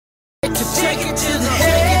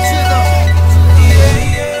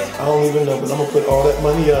I don't even know, but I'm gonna put all that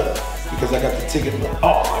money up because I got the ticket money.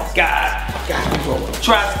 Oh my God.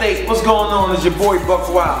 Tri-State, what's going on? It's your boy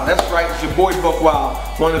BuckWild. That's right, it's your boy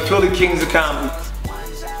BuckWild, one of the Philly Kings of Comedy.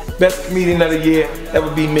 Best comedian of the year, that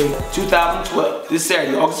would be me. 2012, this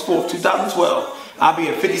Saturday, August 4th, 2012. I'll be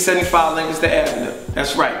at 5075 Lancaster Avenue.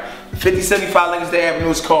 That's right. 5075 Lancaster Avenue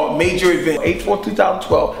is called Major Event.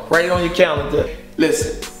 8/4/2012. Write it on your calendar.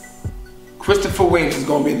 Listen, Christopher Williams is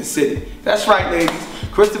gonna be in the city. That's right, ladies.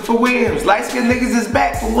 Christopher Williams, light-skinned niggas is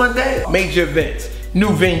back for one day. Major events, new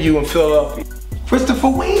venue in Philadelphia. Christopher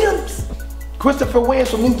Williams. Christopher Williams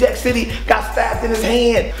from New Jack City got stabbed in his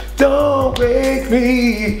hand. Don't wake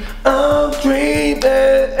me, I'm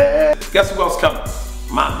dreaming. Guess who else coming?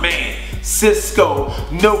 My man, Cisco,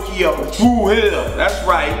 Nokia, Dru-Hill. That's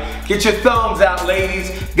right. Get your thumbs out,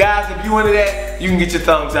 ladies. Guys, if you into that, you can get your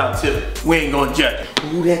thumbs out too. We ain't gonna judge.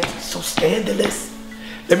 Ooh, that's so scandalous.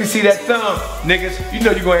 Let me see that thumb, niggas. You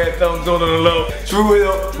know you gonna have thumbs on the low.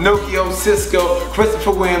 Dru-Hill, Nokia, Cisco,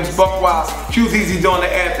 Christopher Williams, BuckWild, QZZ doing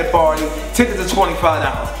the after party. Tickets are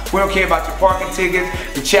 $25. We don't care about your parking tickets,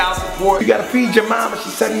 the child support. You gotta feed your mama,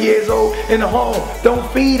 she's 7 years old in the home. Don't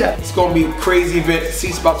feed her. It's gonna be a crazy event.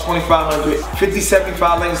 Seats about 2,500.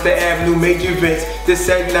 5075 Lancaster Avenue, major events. This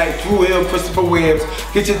Saturday night, Dru-Hill, Christopher Williams.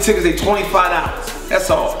 Get your tickets at $25. That's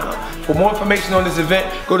all. For more information on this event,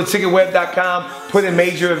 go to ticketweb.com, put in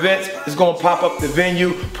major events, it's gonna pop up the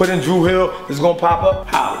venue, put in Dru-Hill, it's gonna pop up.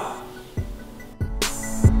 Holla.